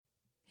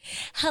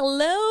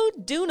Hello,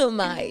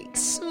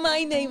 Dunamites.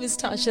 My name is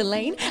Tasha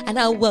Lane, and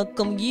I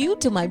welcome you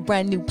to my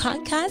brand new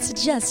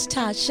podcast, Just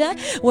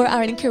Tasha, where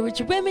I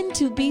encourage women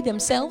to be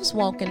themselves,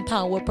 walk in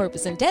power,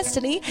 purpose, and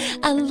destiny,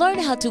 and learn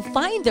how to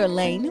find their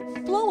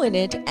lane, flow in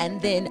it,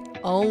 and then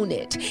own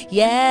it.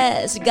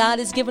 Yes, God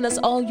has given us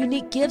all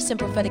unique gifts and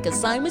prophetic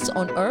assignments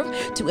on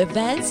earth to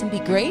advance and be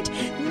great.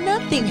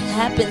 Nothing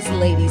happens,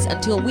 ladies,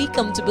 until we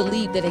come to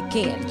believe that it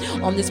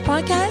can. On this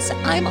podcast,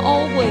 I'm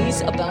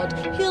always about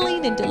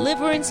healing and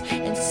deliverance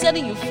and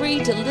setting you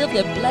free to live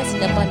the blessed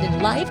and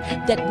abundant life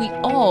that we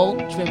all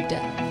dreamed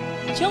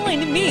of.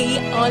 Join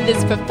me on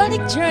this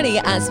prophetic journey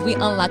as we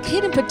unlock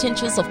hidden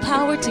potentials of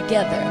power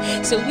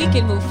together so we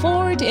can move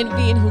forward in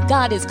being who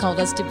God has called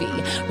us to be.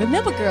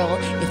 Remember, girl,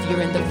 if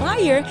you're in the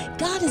fire,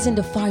 God is in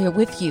the fire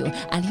with you,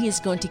 and He is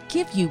going to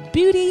give you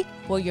beauty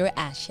for your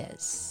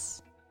ashes.